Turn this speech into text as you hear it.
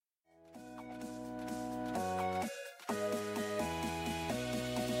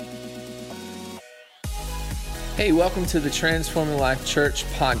Hey, welcome to the Transforming Life Church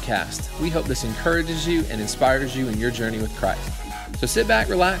podcast. We hope this encourages you and inspires you in your journey with Christ. So sit back,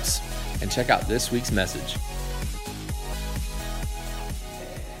 relax, and check out this week's message.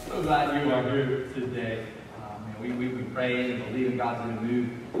 So glad you are here today. We pray and believe God's going to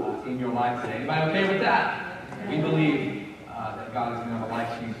move in your life today. Anybody okay with that? We believe that God is going to have a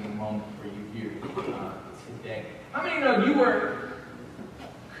life-changing moment for you here today. How many know you were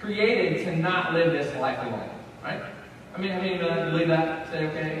created to not live this life alone? Right? I mean, believe that? Say,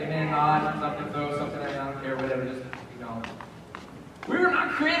 okay, amen, nod, something, throw something, I don't care, whatever, just, We were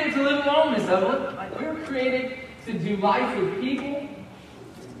not created to live alone, Miss Evelyn. We were created to do life with people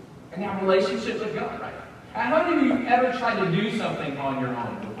and have relationships with God, right? How many of you ever tried to do something on your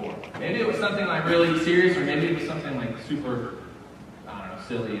own before? Maybe it was something like really serious, or maybe it was something like super,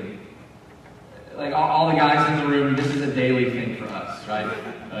 silly. And like all the guys in the room, this is a daily thing for us, right?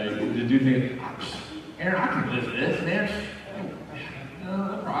 To do things. Aaron, I can live this, man.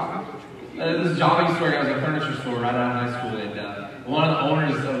 No problem. This job I used to work at was a furniture store right out of high school, and one of the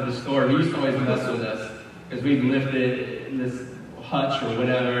owners of the store, he used to always mess with us because we'd lifted this hutch or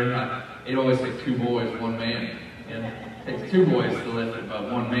whatever, and it'd always take two boys, one man. And it takes two boys to lift it,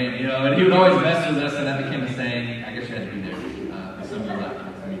 but one man, and he would always mess with us, and that became a saying. I guess you had to be there. Some of you left,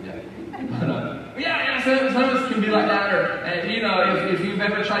 some of you did. But yeah, some of us can be like that, or if you've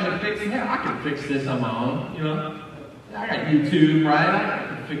ever tried to fix it, I can fix this on my own, I got YouTube, right? I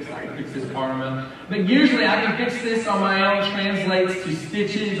can fix this car on my own. But usually I can fix this on my own translates to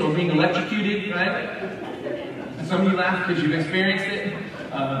stitches or being electrocuted, right? And some of you laugh because you've experienced it.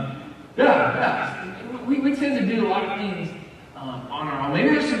 We tend to do a lot of things on our own. Maybe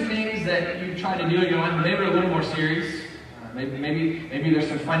there's some things that you've tried to do in your life, maybe they're a little more serious. Maybe there's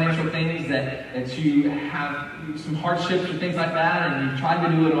some financial things that you have some hardships or things like that, and you've tried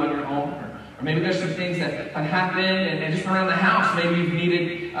to do it on your own. Or maybe there's some things that have happened, and just around the house, maybe you've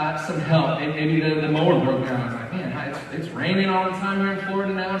needed some help. Maybe the mower broke down. It's like, man, it's raining all the time here in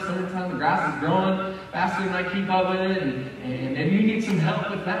Florida now. Summertime, the grass is growing faster than I keep up with it, and maybe you need some help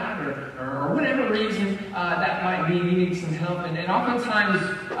with that, or whatever reason that might be, you need some help. And oftentimes,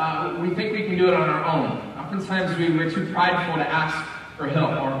 we think we can do it on our own. Oftentimes we're too prideful to ask for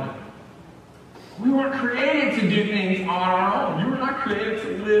help, aren't we? We weren't created to do things on our own. You were not created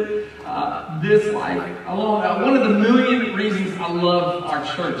to live this life alone. One of the million reasons I love our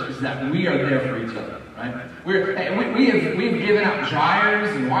church is that we are there for each other. Right? We have given out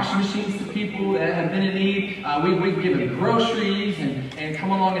dryers and washing machines to people that have been in need. We've given groceries and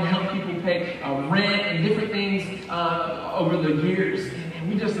come along and help people pay rent and different things over the years. And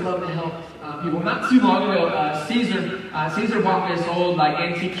we just love to help people. Not too long ago, Caesar bought this old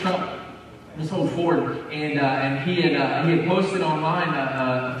antique truck, this old Ford, and he had posted online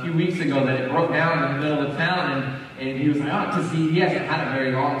a few weeks ago that it broke down in the middle of town, and he was like, because he hasn't had it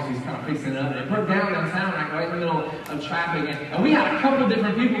very long, so he's kind of fixing it up. And it broke down downtown, right in the middle of traffic. And we had a couple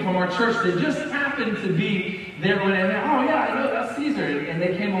different people from our church that just happened to be there when they I know that's Caesar. And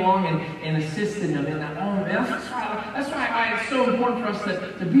they came along and assisted him in that moment. That's why it's so important for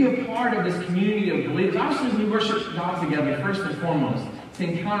us to be a part of this community of believers. Obviously, we worship God together, first and foremost, to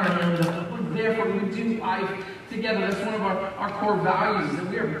encounter Him. We're there for we do life together. That's one of our core values, is that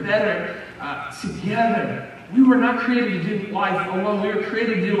we are better together. We were not created to do life alone. We were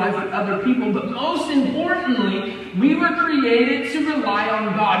created to do life with other people. But most importantly, we were created to rely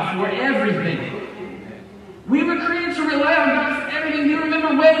on God for everything. We were created to rely on God for everything. You remember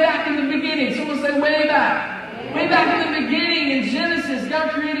way back in the beginning. Someone say way back. Way back in the beginning in Genesis,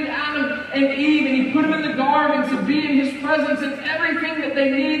 God created Adam and Eve, and He put them in the garden to be in His presence, and everything that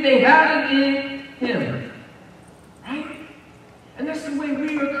they needed, they had it in Him. Right? And that's the way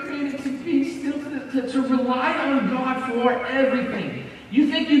we were created to be, still to rely on God for everything.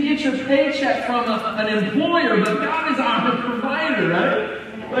 You think you get your paycheck from an employer, but God is our provider,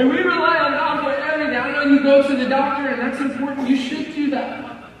 right? We rely on God for everything. I know you go to the doctor, and that's important. You should do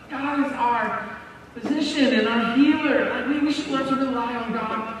that. God is our physician and our healer. We should learn to rely on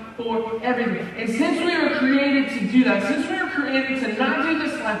God for everything. And since we were created to do that, since we were created to not do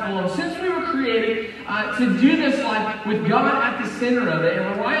this life alone, since we were created to do this life with God at the center of it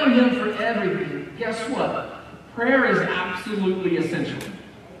and rely on Him for everything, guess what? Prayer is absolutely essential.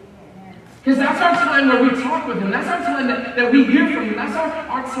 Because that's our time where we talk with Him. That's our time that we hear from Him. That's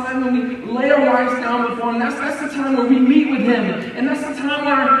our time when we lay our lives down before Him. That's the time where we meet with Him. And that's the time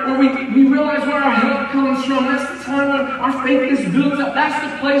where we realize where our help comes from. That's the time when our faith is built up.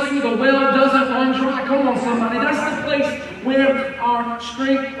 That's the place where the well doesn't run dry. Come on, somebody. That's the place where our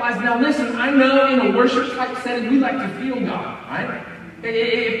strength lies. Now listen, I know in a worship type setting, we like to feel God, right?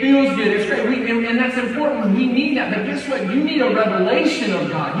 It feels good. It's great. And that's important. We need that. But guess what? You need a revelation of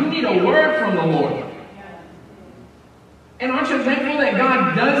God. You need a word from the Lord. And aren't you thankful that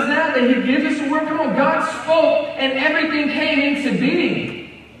God does that? That He gives us a word? Come on, God spoke and everything came into being.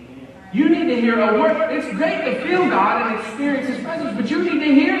 You need to hear a word. It's great to feel God and experience His presence, but you need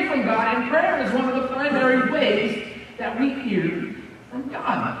to hear from God. And prayer is one of the primary ways that we hear from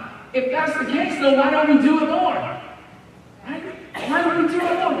God. If that's the case, then why don't we do it more? Right? Why don't we do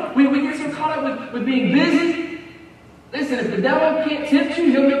it more? We get so caught up with being busy. Listen, if the devil can't tempt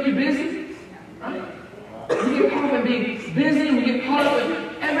you, he'll make you busy. Right? We get caught up in being busy, and we get caught up with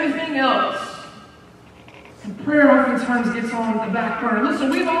everything else. And prayer oftentimes gets on the back burner. Listen,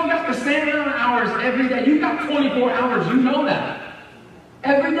 we've all got the same amount of hours every day. You've got 24 hours. You know that.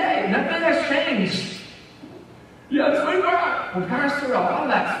 Every day. Nothing has changed. Yeah, 24 hours. Well, Pastor, all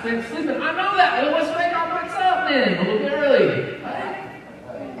that's spent sleeping. I know that. Well, let's make our beds up then a little bit early.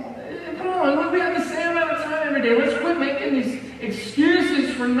 Right? Come on. We have the same amount of time every day. Let's quit making these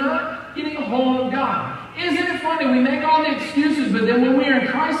excuses for not getting a hold of God. Isn't it funny? We make all the excuses, but then when we're in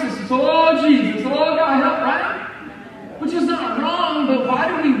crisis, it's, oh, Jesus, oh, God, help, right? Which is not wrong, but why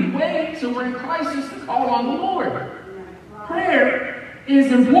do we wait till we're in crisis to call on the Lord? Prayer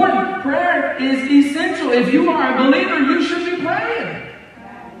is important. Prayer is essential. If you are a believer, you should be praying.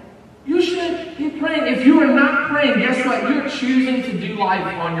 You should be praying. If you are not praying, guess what? You're choosing to do life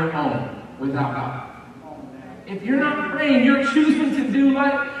on your own without God. If you're not praying, you're choosing to do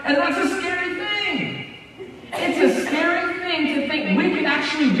life, and that's a scary thing. It's a scary thing to think we can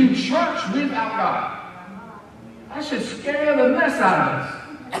actually do church without God. That should scare the mess out of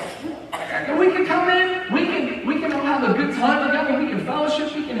us. And we can come in, we can all have a good time together, we can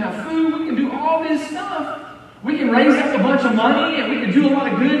fellowship, we can have food, we can do all this stuff. We can raise up a bunch of money, and we can do a lot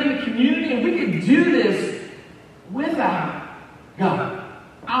of good in the community, and we can do this without God.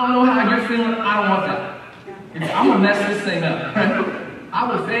 I don't know how you're feeling, I don't want that. I'm going to mess this thing up. I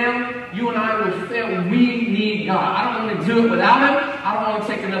will fail. You and I will fail. We need God. I don't want to do it without Him. I don't want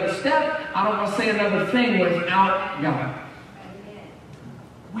to take another step. I don't want to say another thing without God.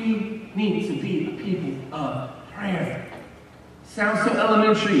 We need to be a people of prayer. Sounds so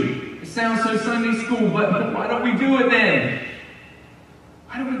elementary. It sounds so Sunday school, but why don't we do it then?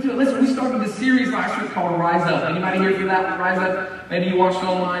 Why don't we do it? Listen, we started this series last week called Rise Up. Anybody here for that? Rise Up? Maybe you watched it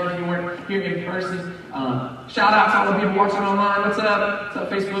online if you weren't here in person. Shout out to all the people watching online. What's up? What's up,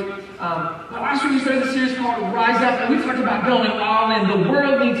 Facebook? Last week we started this series called Rise Up, and we talked about going all in. The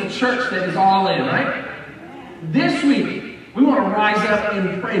world needs a church that is all in, right? This week, we want to rise up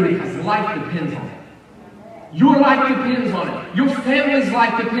and pray because life depends on it. Your life depends on it. Your family's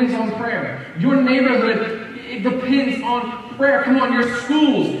life depends on prayer. Your neighborhood, it depends on prayer. Come on, your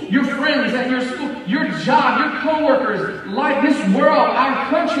schools, your friends at your school, your job, your co-workers, like this world, our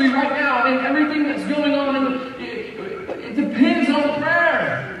country right now, and everything that's going on, it depends on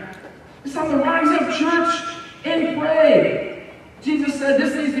prayer. It's time to rise up, church, and pray. Jesus said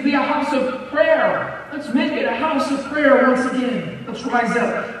this needs to be a house of prayer. Let's make it a house of prayer once again. Let's rise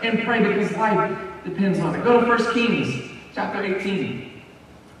up and pray because life depends on it. Go to 1 Kings chapter 18.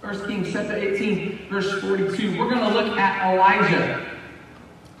 1 Kings chapter 18, verse 42. We're going to look at Elijah.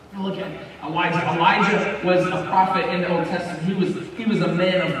 We're going to look at Elijah. Elijah was a prophet in the Old Testament. He was a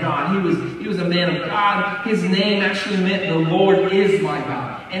man of God. He was a man of God. His name actually meant the Lord is my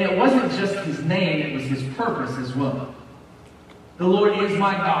God. And it wasn't just his name, it was his purpose as well. The Lord is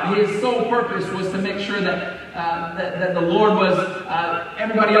my God. His sole purpose was to make sure that the Lord was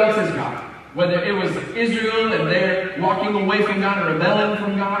everybody else's God. Whether it was Israel and they're walking away from God and rebelling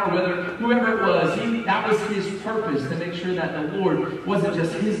from God, or whether whoever it was, that was his purpose, to make sure that the Lord wasn't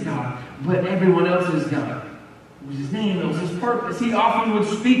just his God, but everyone else's God. It was his name, it was his purpose. He often would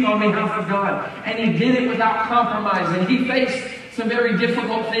speak on behalf of God, and he did it without compromise, and he faced some very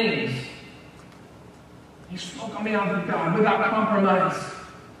difficult things. He spoke on behalf of God without compromise.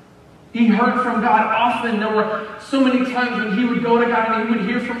 He heard from God often. There were so many times when he would go to God and he would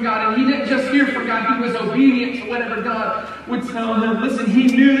hear from God. And he didn't just hear from God. He was obedient to whatever God would tell him. Listen, he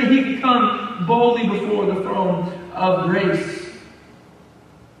knew that he could come boldly before the throne of grace.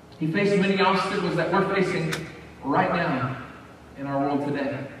 He faced many obstacles that we're facing right now in our world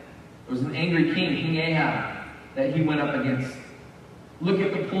today. There was an angry king, King Ahab, that he went up against. Look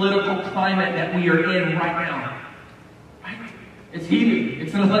at the political climate that we are in right now. It's heated.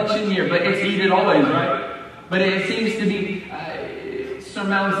 It's an election year, but it's heated always, right? But it seems to be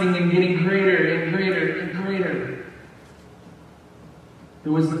surmounting and getting greater and greater and greater.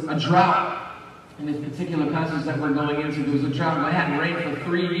 There was a drought in this particular passage that we're going into. There was a drought. It hadn't rained for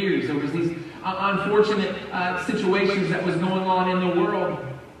 3 years. There was these unfortunate situations that was going on in the world.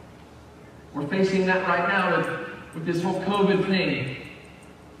 We're facing that right now with this whole COVID thing.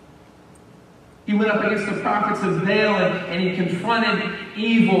 He went up against the prophets of Baal and he confronted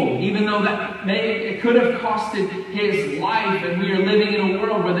evil, even though it could have costed his life. And we are living in a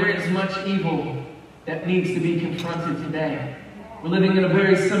world where there is much evil that needs to be confronted today. We're living in a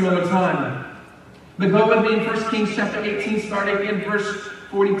very similar time. But go with me in 1 Kings chapter 18, starting in verse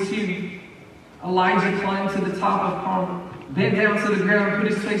 42. Elijah climbed to the top of Carmel, bent down to the ground,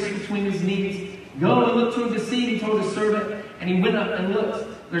 put his face between his knees. Go and look toward the sea, he told his servant. And he went up and looked.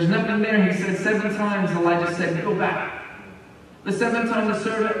 There's nothing there. He said 7 times. Elijah said, go back. The 7th time the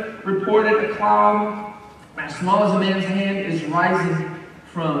servant reported a cloud as small as a man's hand is rising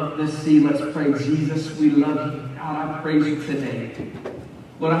from the sea. Let's pray. Jesus, we love you. God, I praise you today.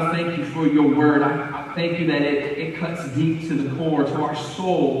 Lord, I thank you for your word. I thank you that it cuts deep to the core, to our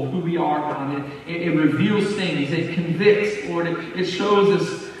soul, who we are, God. It reveals things. It convicts, Lord. It shows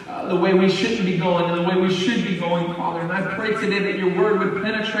us the way we shouldn't be going and the way we should be going, Father. And I pray today that your word would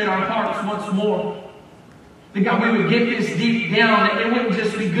penetrate our hearts once more. That, God, we would get this deep down. That it wouldn't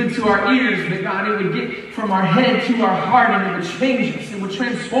just be good to our ears, but, God, it would get from our head to our heart, and it would change us. It would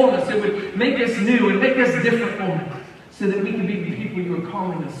transform us. It would make us new and make us different, Lord, so that we can be the people you are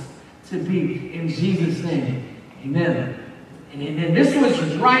calling us to be. In Jesus' name, amen. And this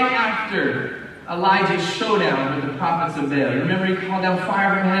was right after Elijah's showdown with the prophets of Baal. Remember, he called down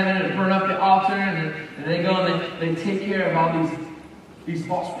fire from heaven and burned up the altar, and they go and they take care of all these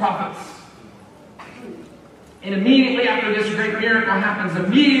false prophets. And immediately after this great miracle happens,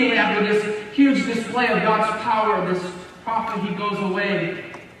 immediately after this huge display of God's power, this prophet, he goes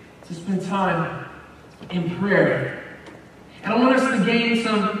away to spend time in prayer. And I want us to gain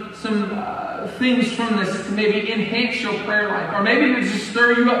some things from this to maybe enhance your prayer life. Or maybe to just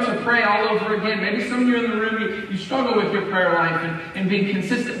stir you up to pray all over again. Maybe some of you in the room, you struggle with your prayer life and being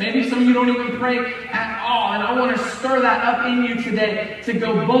consistent. Maybe some of you don't even pray at all. And I want to stir that up in you today to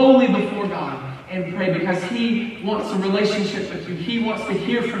go boldly before God and pray, because He wants a relationship with you. He wants to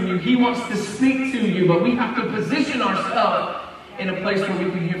hear from you. He wants to speak to you. But we have to position ourselves in a place where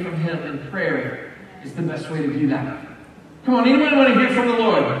we can hear from Him, and prayer is the best way to do that. Come on, anyone want to hear from the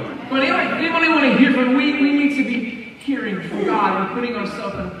Lord? Come on, anybody want to hear from? We need to be hearing from God and putting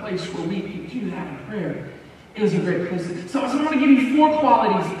ourselves in a place where we can do that in prayer. It is a great place. So I want to give you 4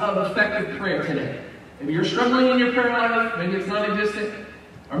 qualities of effective prayer today. Maybe you're struggling in your prayer life. Maybe it's non-existent.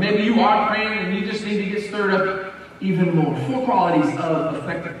 Or maybe you are praying and you just need to get stirred up even more. 4 qualities of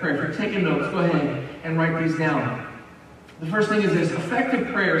effective prayer. If you're taking notes, go ahead and write these down. The first thing is this: effective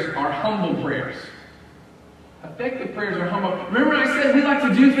prayers are humble prayers. Effective prayers are humble. Remember I said we like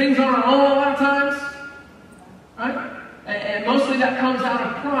to do things on our own a lot of times? Right? And mostly that comes out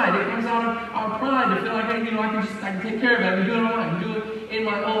of pride. It comes out of our pride to feel like, hey, I can take care of it. I can do it on my own. I can do it in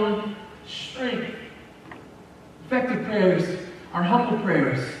my own strength. Effective prayers are humble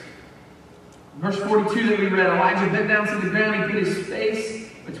prayers. Verse 42 that we read, Elijah bent down to the ground. He put his face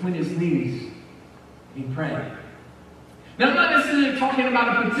between his knees. And he prayed. Now, I'm not necessarily talking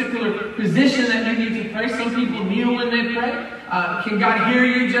about a particular position that you need to pray. Some people kneel when they pray. Can God hear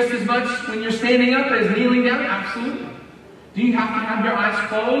you just as much when you're standing up as kneeling down? Absolutely. Do you have to have your eyes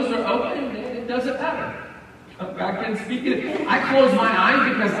closed or open? It doesn't matter. God can speak it. I close my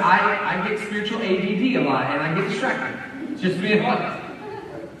eyes because I get spiritual ADD a lot and I get distracted. Just being honest.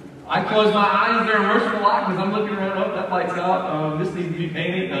 I close my eyes during worship a lot because I'm looking around, oh, that light's out, this needs to be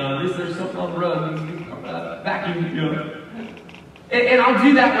painted, there's something on the road, needs to be vacuumed, you know. And I'll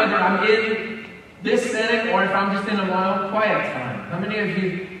do that whether I'm in this setting or if I'm just in a long, quiet time. How many of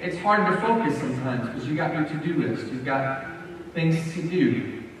you, it's hard to focus sometimes because you got your to-do list, you've got things to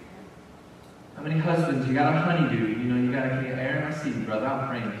do. How many husbands, you got a honeydew, you got to get Aaron, I see you, brother, I'm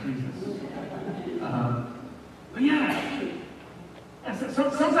praying, Jesus. But yeah,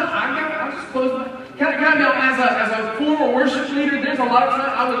 sometimes I just close my... Can I be as a former worship leader, there's a lot of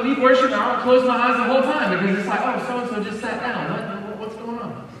times I would lead worship and I would close my eyes the whole time because it's like, oh, so-and-so just sat down. What's going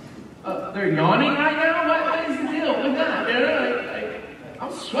on? They're yawning right now? What is the deal with that?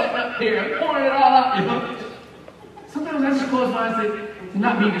 I'm sweating up here. I'm pouring it all out. Sometimes I just close my eyes to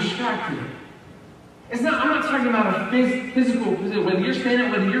not be distracted. I'm not talking about a physical position, whether you're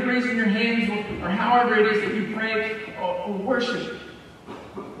standing, whether you're raising your hands, or however it is that you pray or worship.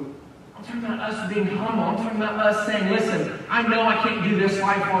 I'm talking about us being humble. I'm talking about us saying, listen, I know I can't do this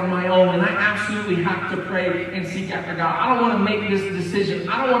life on my own, and I absolutely have to pray and seek after God. I don't want to make this decision.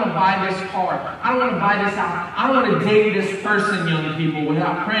 I don't want to buy this car. I don't want to buy this house. I don't want to date this person, young people,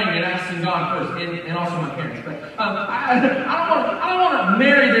 without praying and asking God first, and also my parents. But I don't want to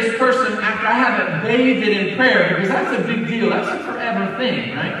marry this person after I haven't bathed it in prayer, because that's a big deal. That's a forever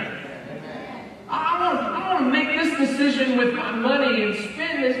thing, right? I want to make this decision with my money and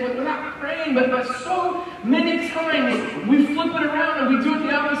spend this without praying, but so many times we flip it around and we do it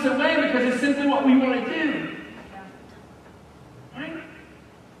the opposite way because it's simply what we want to do. Right?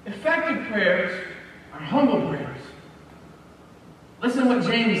 Effective prayers are humble prayers. Listen to what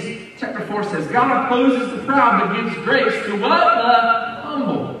James chapter 4 says. God opposes the proud but gives grace to what? The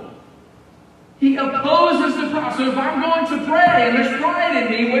humble. He opposes the proud. So if I'm going to pray and there's pride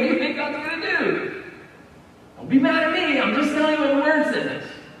in me, what do you think God's going to do? Don't be mad at me. I'm just telling you what the Word says.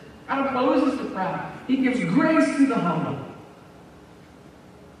 God opposes the proud. He gives grace to the humble.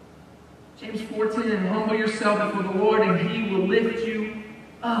 James 4:10, humble yourself before the Lord and He will lift you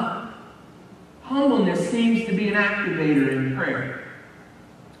up. Humbleness seems to be an activator in prayer.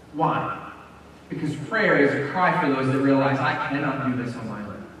 Why? Because prayer is a cry for those that realize, I cannot do this on my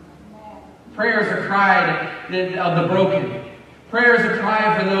own. Prayer is a cry of the broken. Prayer is a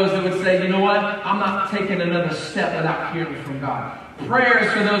cry for those that would say, you know what? I'm not taking another step without hearing from God. Prayer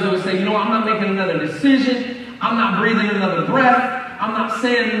is for those that would say, you know what? I'm not making another decision. I'm not breathing another breath. I'm not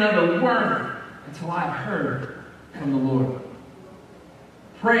saying another word until I've heard from the Lord.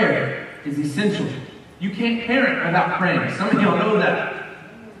 Prayer is essential. You can't parent without praying. Some of y'all know that.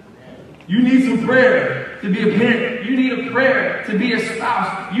 You need some prayer to be a parent. You need a prayer to be a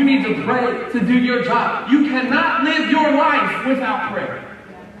spouse. You need to pray to do your job. You cannot live your life without prayer.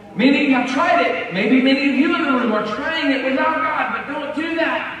 Many of you have tried it. Maybe many of you in the room are trying it without God, but don't do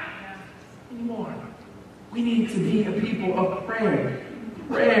that anymore. We need to be a people of prayer.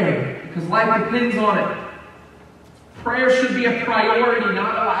 Prayer, because life depends on it. Prayer should be a priority,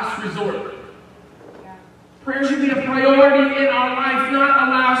 not a last resort. Prayer should be a priority in our life, not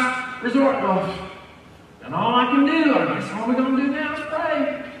a last resort. Well, and all I can do, I guess all we're going to do now is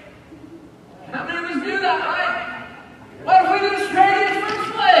pray. How many of us do that, right? What if we didn't pray in the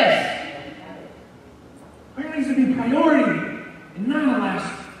first place? Prayer needs to be priority and not a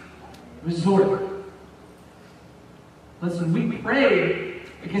last resort. Listen, we pray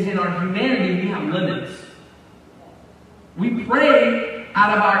because in our humanity we have limits. We pray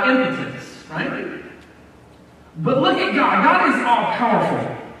out of our impotence, right? But look at God. God is all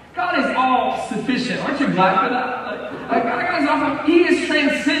powerful. God is all sufficient. Aren't you glad for that? God is all, He is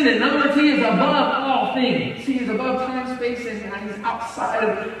transcendent. In other words, He is above all things. He is above time, space, and He's outside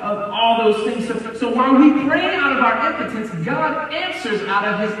of all those things. So while we pray out of our impotence, God answers out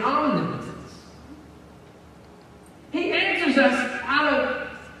of His omnipotence. He answers us out of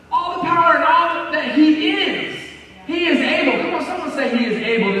all the power and all that He is. He is able. Come on, someone say He is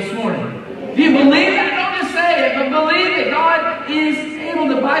able this morning. Do you believe that? Don't just say it, but believe that God is able.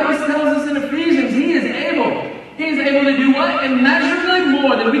 The Bible tells us in Ephesians, He is able. He is able to do what? Immeasurably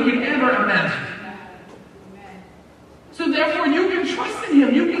more than we can ever imagine. So therefore, you can trust in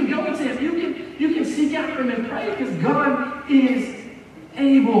Him. You can go to Him. You can seek after Him and pray because God is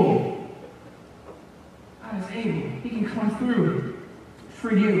able. God is able. He can come through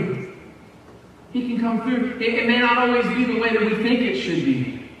for you. He can come through. It may not always be the way that we think it should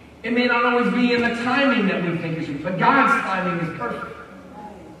be. It may not always be in the timing that we think it should be. But God's timing is perfect.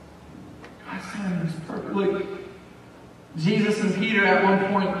 God's timing is perfect. Look, Jesus and Peter at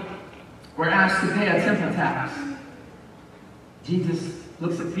one point were asked to pay a temple tax. Jesus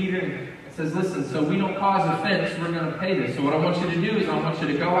looks at Peter and says, listen, so we don't cause offense, we're going to pay this. So what I want you to do is I want you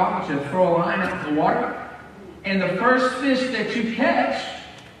to go out, I want you to throw a line out in the water. And the first fish that you catch,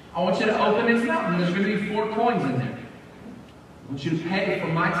 I want you to open its mouth. And there's going to be 4 coins in there. I want you to pay for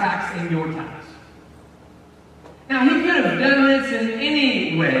my tax and your tax. Now, He could have done this in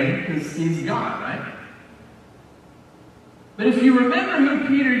any way because He's God, right? But if you remember who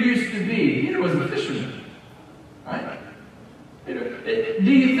Peter used to be, Peter was a fisherman, right?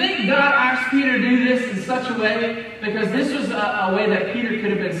 Do you think God asked Peter to do this in such a way because this was a way that Peter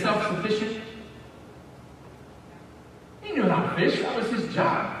could have been self-sufficient? He knew how to fish. That was his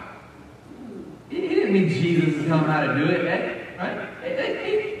job. He didn't need Jesus to tell him how to do it,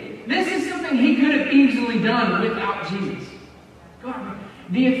 right? This is something he could have easily done without Jesus. God,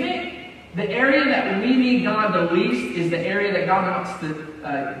 do you think the area that we need God the least is the area that God wants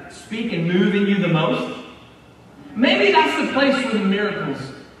to speak and move in you the most? Maybe that's the place where the miracles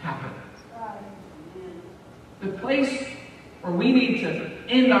happen. The place where we need to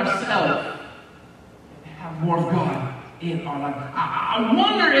end ourselves and have more of God in our life. I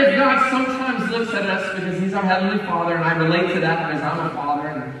wonder if God sometimes looks at us because He's our Heavenly Father, and I relate to that because I'm a father,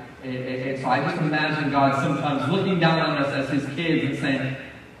 and so I just imagine God sometimes looking down on us as His kids and saying,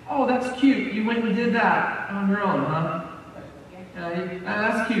 oh, that's cute. You went and did that on your own, huh?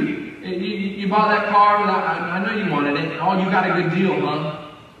 That's cute. You bought that car, I know you wanted it. Oh, you got a good deal, huh?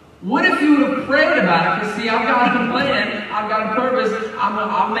 What if you would have prayed about it? Because see, I've got a plan, I've got a purpose,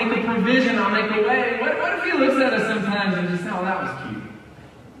 I'll make a provision, I'll make a way. What if he looks at us sometimes and just, oh, that was cute?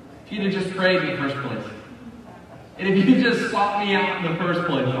 If you'd have just prayed in the first place. And if you just sought me out in the first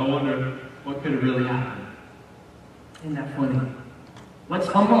place, I wonder what could have really happened. Isn't that funny? Let's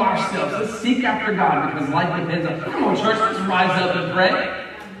humble ourselves. Let's seek after God because life depends on. Come on, church, let's rise up and pray.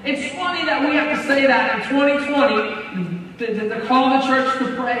 It's funny that we have to say that in 2020 to call the church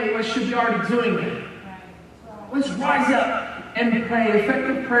to pray. We should be already doing that. Let's rise up and pray.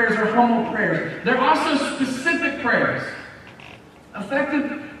 Effective prayers are humble prayers. They're also specific prayers.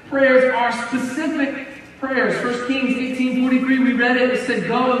 Effective prayers are specific prayers. 1 Kings 18:43, we read it. It said,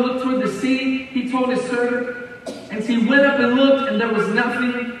 go and look toward the sea. He told his servant. And so he went up and looked, and there was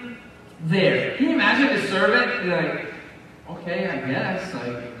nothing there. Can you imagine the servant? Like, okay, I guess.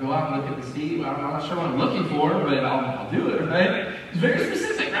 Like, go out and look at the sea. Well, I'm not sure what I'm looking for, but I'll do it, right? It's very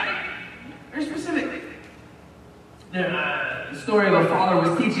specific, right? Very specific. The story of a father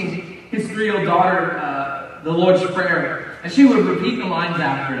was teaching his 3-year-old daughter the Lord's Prayer, and she would repeat the lines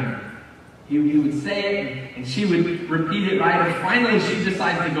after him. He would say it, and she would repeat it right, and finally she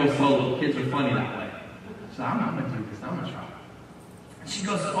decides to go solo. Kids are funny that way. So I'm going to do this. I'm going to try. And she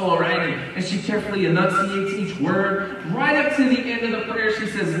goes solo, right? And she carefully enunciates each word. Right up to the end of the prayer, she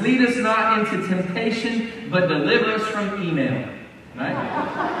says, lead us not into temptation, but deliver us from email. Right?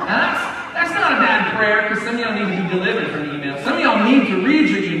 Now that's not a bad prayer, because some of y'all need to be delivered from email. Some of y'all need to read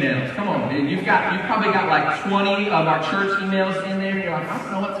your emails. Come on, dude. You've probably got like 20 of our church emails in there. You're like, I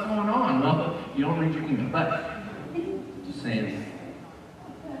don't know what's going on. Well, you don't read your email. But, just saying.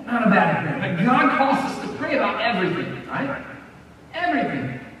 Not a bad prayer. But God calls us to pray about everything, right?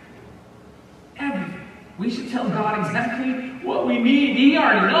 Everything. Everything. We should tell God exactly what we need. He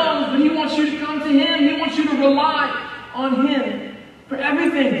already knows, but He wants you to come to Him. He wants you to rely on Him for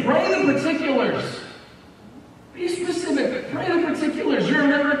everything. Pray the particulars. Be specific. Pray the particulars. You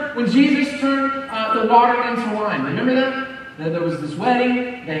remember when Jesus turned the water into wine? Remember that? There was this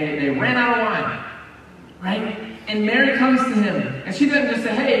wedding. They ran out of wine. Right? And Mary comes to Him. And she doesn't just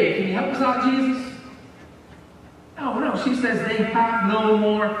say, hey, can you help us out, Jesus? No. She says, they have no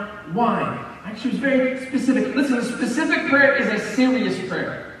more wine. Right? She was very specific. Listen, a specific prayer is a serious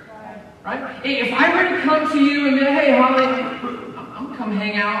prayer. Right? If I were to come to you and be like, hey, Holly, I'm going to come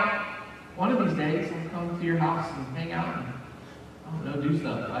hang out. One of these days, I'm going to come to your house and hang out and, do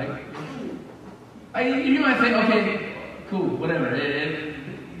stuff. Right? You might think, okay, cool, whatever.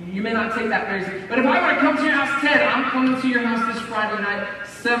 You may not take that very seriously. But if I were to come to your house, Ted, I'm coming to your house this Friday night,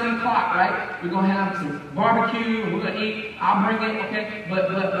 7 o'clock, right? We're going to have some barbecue, and we're going to eat. I'll bring it, okay?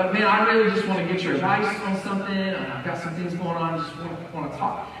 But man, I really just want to get your advice on something. I've got some things going on. I just want to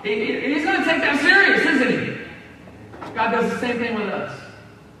talk. He's going to take that serious, isn't he? God does the same thing with us.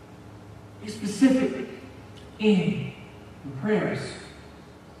 He's specific in prayers.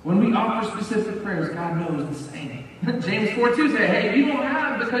 When we offer specific prayers, God knows the same. James 4:2 says, hey, you don't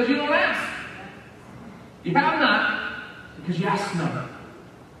have because you don't ask. You have not because you ask not.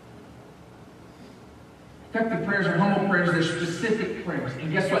 Effective prayers are humble prayers. They're specific prayers.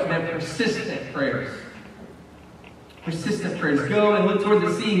 And guess what? They're persistent prayers. Persistent prayers. Go and look toward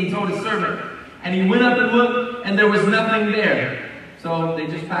the sea, He told His servant. And he went up and looked, and there was nothing there. So they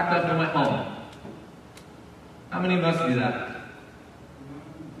just packed up and went home. How many of us do that?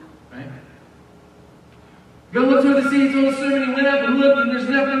 Go look toward the sea, he told the servant. He went up and looked, and there's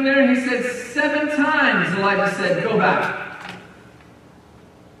nothing there. And he said 7 times, Elijah said, go back.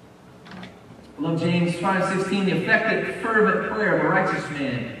 I love James 5:16. The effective, fervent prayer of a righteous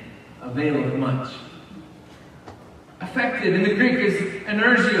man availeth much. Effective in the Greek is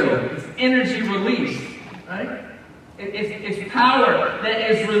energio. It's energy released. Right? It's power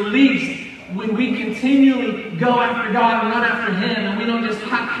that is released when we continually go after God and run after Him, and we don't just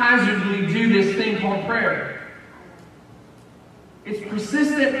haphazardly do this thing called prayer. It's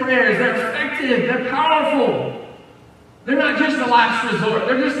persistent prayers. They're effective. They're powerful. They're not just a last resort.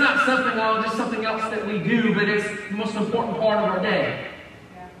 They're just not something else that we do, but it's the most important part of our day.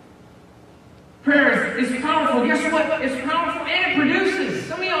 Prayer is powerful. Guess what? It's powerful and it produces.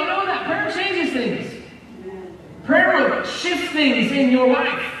 Some of y'all know that. Prayer changes things. Prayer will shift things in your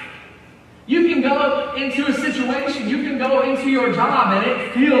life. You can go into a situation, you can go into your job and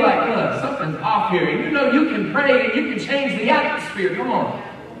it feel like something's off here. And you can pray and you can change the atmosphere. Come on.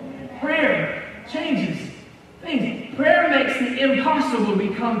 Prayer changes things. Prayer makes the impossible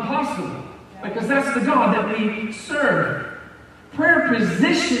become possible. Because that's the God that we serve. Prayer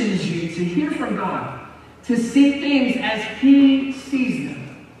positions you to hear from God. To see things as He sees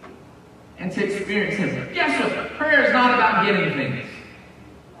them. and to experience Him. Guess what? Prayer is not about getting things.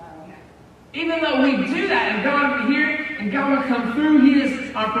 Even though we do that, and God will hear, and God will come through, He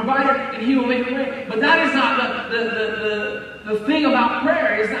is our provider, and He will make a way. But that is not the thing about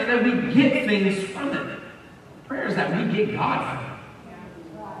prayer, is not that we get things from it. Prayer is that we get God from it.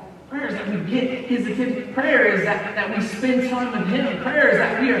 Prayer is that we get His attention. Prayer is that we spend time with Him. Prayer is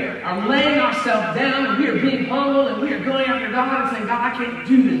that we are laying ourselves down, and we are being humble, and we are going after God and saying, God, I can't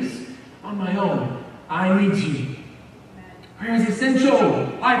do this on my own. I need You. Prayer is essential.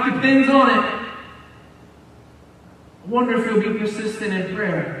 Life depends on it. I wonder if you'll be persistent in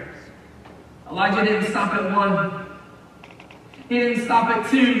prayer. Elijah didn't stop at 1. He didn't stop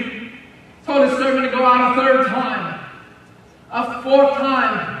at 2. Told his servant to go out a 3rd time. A 4th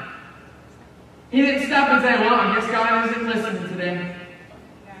time. He didn't stop and say, well, I guess God isn't listening today.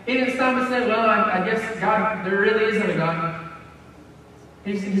 He didn't stop and say, well, I guess God, there really isn't a God.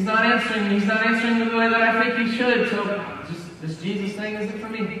 He's not answering me. He's not answering me the way that I think He should. So this Jesus thing isn't for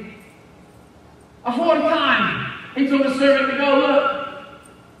me. A 4th time, he told the servant to go, look,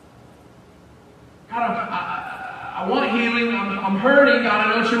 God, I want healing. I'm hurting. God, I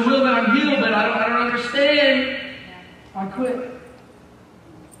know it's Your will that I'm healed, but I don't understand. I quit.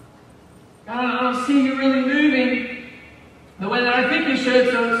 God, I don't see You really moving the way that I think You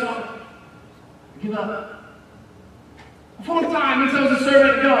should, so I give up. A 4th time, he tells the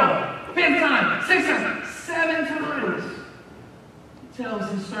servant to go. 5th time, 6th time, 7 times. He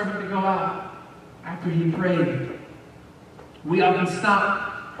tells his servant to go out after he prayed. We often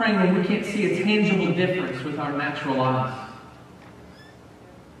stop praying when we can't see a tangible difference with our natural eyes.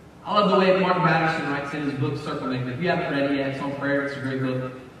 I love the way Mark Batterson writes in his book, Circle Maker. If you haven't read it yet, it's on prayer. It's a great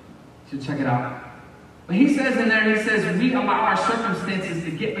book. You should check it out. But he says in there, he says, we allow our circumstances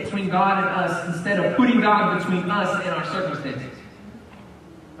to get between God and us instead of putting God between us and our circumstances.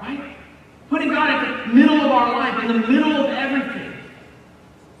 Right? Putting God in the middle of our life, in the middle of everything.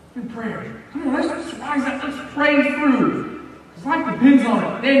 Through prayer. Come on, let's rise up. Let's pray through. Because life depends on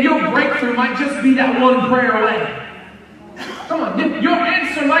it. Man, your breakthrough might just be that one prayer away. Come on, your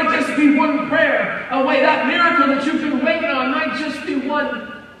answer might just be one prayer away. That miracle that you've been waiting on might just be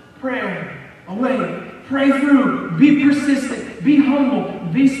one prayer away. Pray through. Be persistent. Be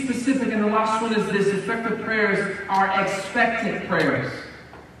humble. Be specific. And the last one is this. Effective prayers are expectant prayers.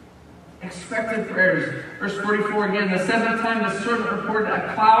 Expectant prayers. Verse 44 again. The 7th time the servant reported,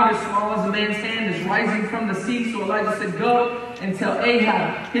 a cloud as small as a man's hand is rising from the sea. So Elijah said, go and tell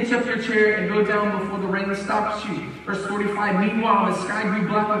Ahab, hitch up your chair and go down before the rain stops you. Verse 45. Meanwhile, the sky grew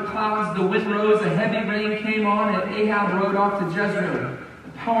black with clouds. The wind rose. A heavy rain came on. And Ahab rode off to Jezreel.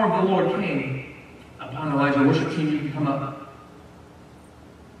 The power of the Lord came upon Elijah. Worship team, you can come up.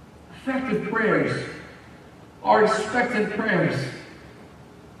 Effective prayers are expectant prayers.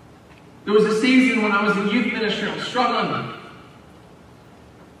 There was a season when I was in youth ministry. I was struggling.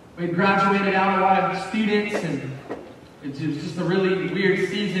 We had graduated out a lot of students, and it was just a really weird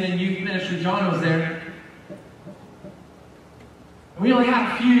season in youth ministry. John was there. And we only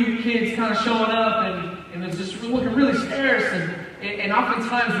had a few kids kind of showing up, and it was just looking really scarce. And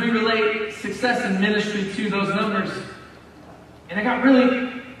oftentimes we relate success in ministry to those numbers. And I got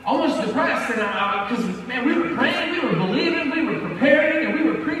really almost depressed. Because, man, we were praying, we were believing, we were preparing, and we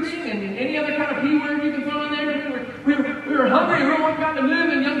were preaching, and any other kind of P word you can throw in there. We were hungry, we wanted God to move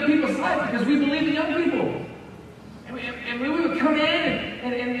in young people's lives because we believe in young people. And we would come in,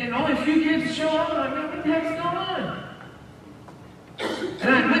 and only a few kids show up, and I'm like, what the heck's going on? And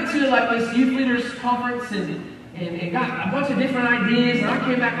I went to like this youth leaders conference, and got a bunch of different ideas, and I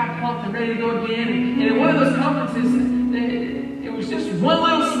came back all pumped and ready to go again. And in one of those conferences, it was just one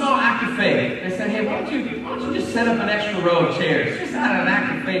little small act of faith. They said, hey, why don't you just set up an extra row of chairs? Just out of an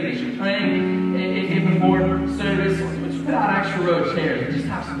act of faith as you're praying before service, just put out an extra row of chairs and just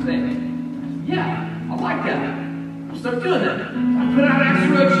have some things. Yeah, I like that. I'll start doing that. I put out an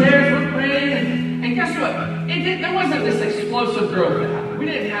extra row of chairs, we're praying, and guess what? There wasn't this explosive growth that happened. We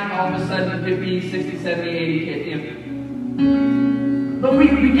didn't have all of a sudden 50, 60, 70, 80 kids. But we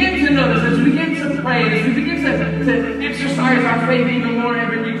begin to notice, as we begin to pray, as we begin to exercise our faith even more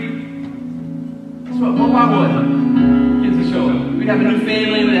every week. Guess what? One by one, kids will show up. We'd have a new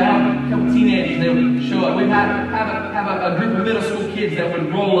family, we'd have a couple teenagers, they would show up. We'd have a group of middle school kids that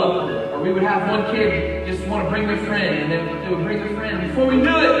would roll up. Or we would have one kid just want to bring their friend, and then they would bring their friend. Before we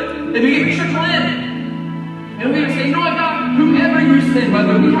knew it, they began to trickle in. And we would say, you know what, God, whoever you send,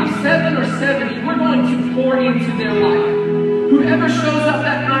 whether we have 7 or 70, we're going to pour into their life. Whoever shows up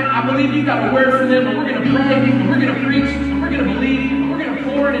that night, I believe you've got a word for them, and we're going to pray, and we're going to preach, and we're going to believe, and we're going to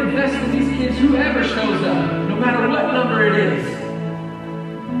pour and invest in these kids, whoever shows up, no matter what number it is.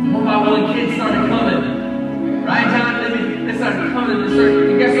 One by and kids started coming. Right, John? They started coming.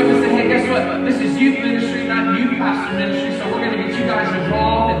 And guess what? We said, hey, guess what? This is youth ministry, not youth pastor ministry, so we're going to get you guys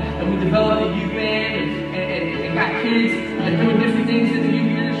involved. And we developed a youth band and got kids doing different things in the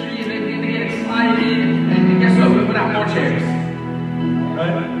youth ministry, and they get excited. And guess what? We put out more chairs.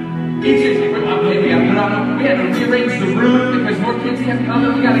 Right? Each year, we had to rearrange the room because more kids kept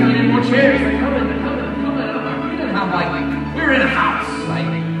coming. We got to get in more chairs. They're coming. We didn't have we were in a house.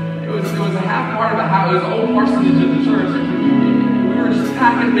 It was a half part of a house. It was an old parsonage of the church. And we were just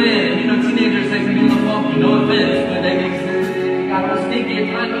packing in. Teenagers, they can be a little funky. No offense, but they got a little stinky at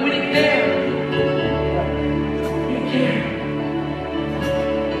times. But we didn't care. We didn't care.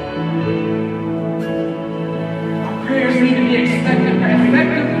 Our prayers need to be expectant.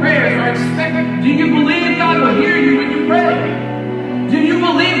 Effective prayers are expected. Do you believe God will hear you when you pray? Do you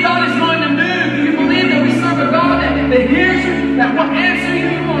believe God is going to move? Do you believe that we serve a God that hears you, that will answer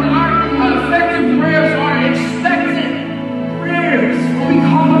you on our effective prayers are expectant prayers? When we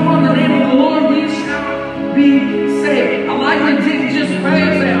call upon the name of the Lord, we shall be saved. Elijah didn't just pray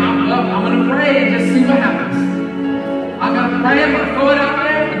and say, I'm going to pray and just see what happens. I'm going to pray, I'm going to throw it out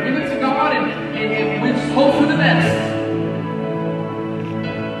there and give it to God, and we just hope for the best.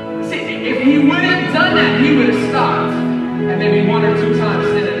 See, if he would have done that, he would have stopped and maybe 1 or 2 times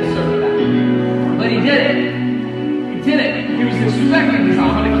sitting and served that. But he didn't. He was expecting. He said,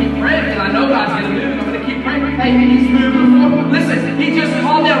 I'm going to keep praying because I know God's going to move. I'm going to keep praying. Hey, he's moved before. Listen, he just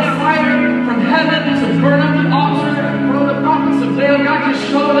called down fire from heaven to burn up the altar from the prophets of Baal. God just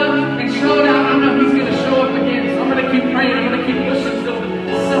showed up and showed out. I know he's going to show up again. So I'm going to keep praying. I'm going to keep pushing till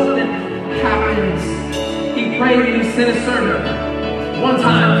something happens. He prayed and he sent a servant. 1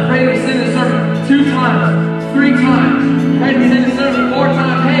 time. Prayed and he sent a servant. 2 times. 3 times. Prayed and sent a servant 4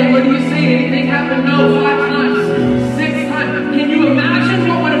 times. Hey, what do you see? Anything happen? No. 5 times. 6 times. Can you imagine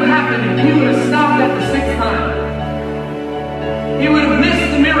what would have happened if he would have stopped at the 6th time? He would have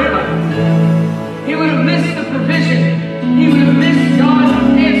missed the miracle. He would have missed the provision. He would have missed God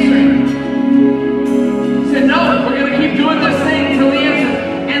answering. He said, no, we're going to keep doing this thing until he answers.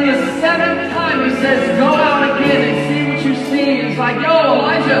 And the 7th time he says, go out again and see what you see. It's like, yo,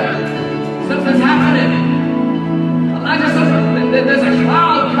 Elijah, something's happening. Elijah, there's a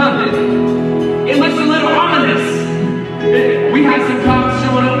cloud coming. It looks a little ominous. We had some clouds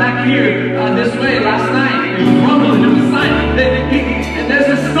showing up back here this way last night. It was rumbling. It was like, and there's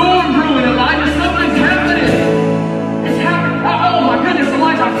a storm brewing, Elijah. Something's happening. It's happening. Oh my goodness,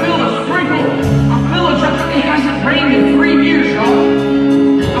 Elijah, I feel a sprinkle. I feel a drop. It hasn't rained in 3 years, y'all.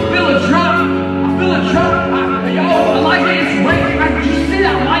 I feel a drop. Yo, Elijah, it's raining. Did you see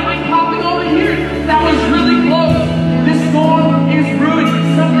that lightning popping over here? That was really close. This storm is brewing.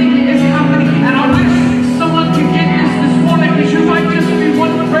 Something is happening. And I wish someone could get this morning, because you might just be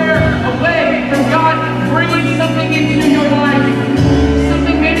 1 prayer away from God bringing something into your life.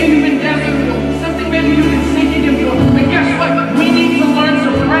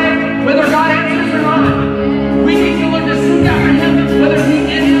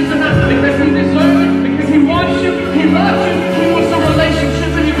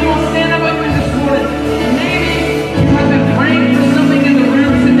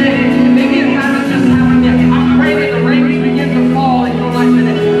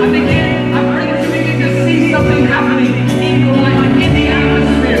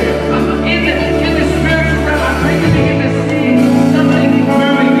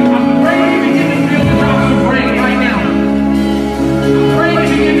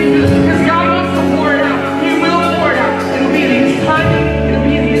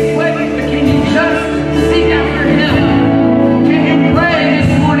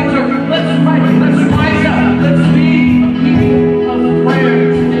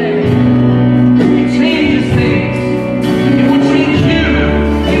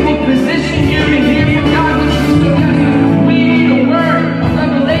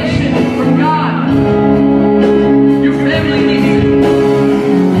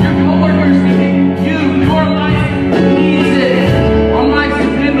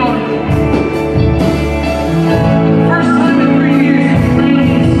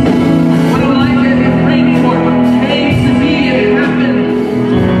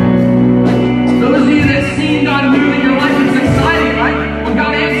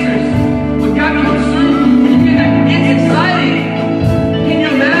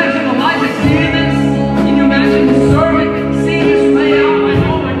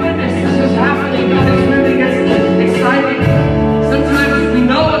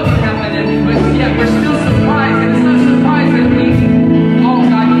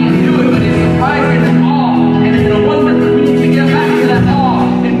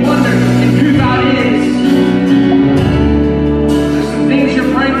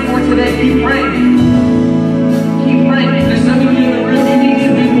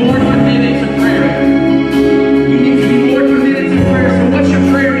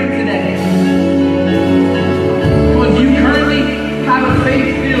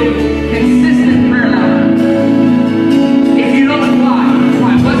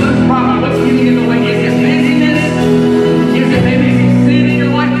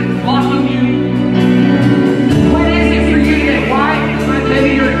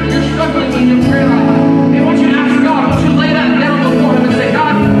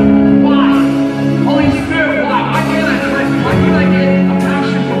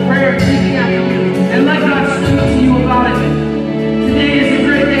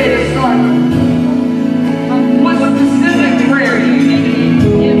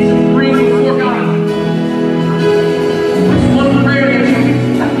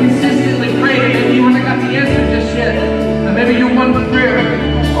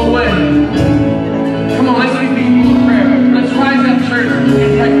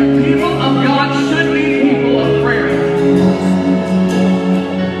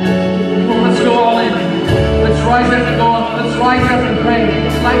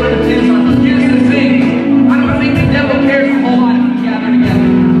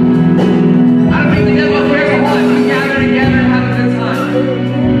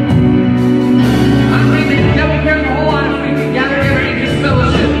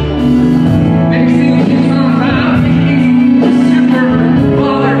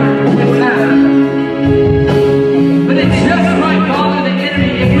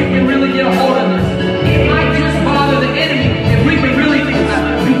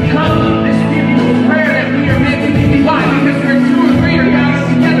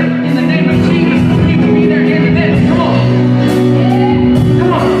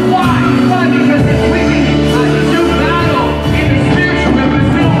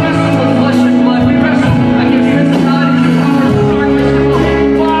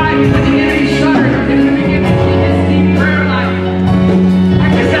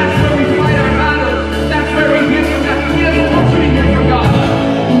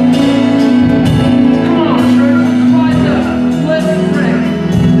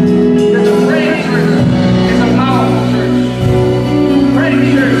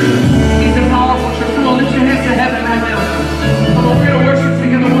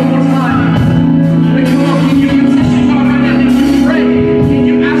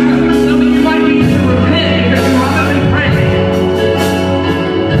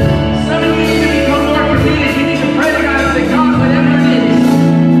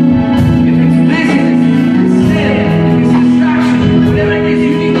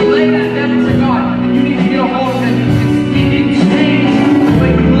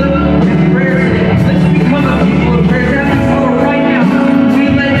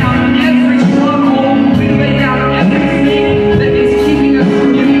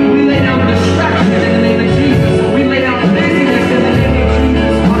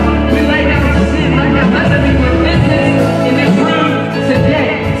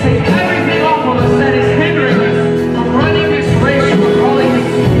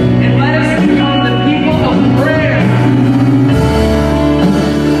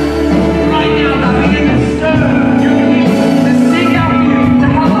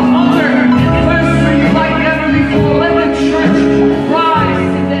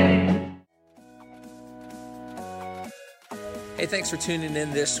 for tuning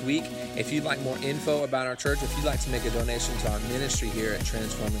in this week. If you'd like more info about our church, if you'd like to make a donation to our ministry here at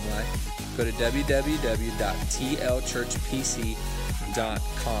Transforming Life, go to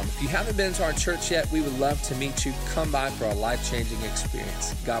www.tlchurchpc.com. If you haven't been to our church yet, we would love to meet you. Come by for a life-changing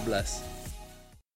experience. God bless.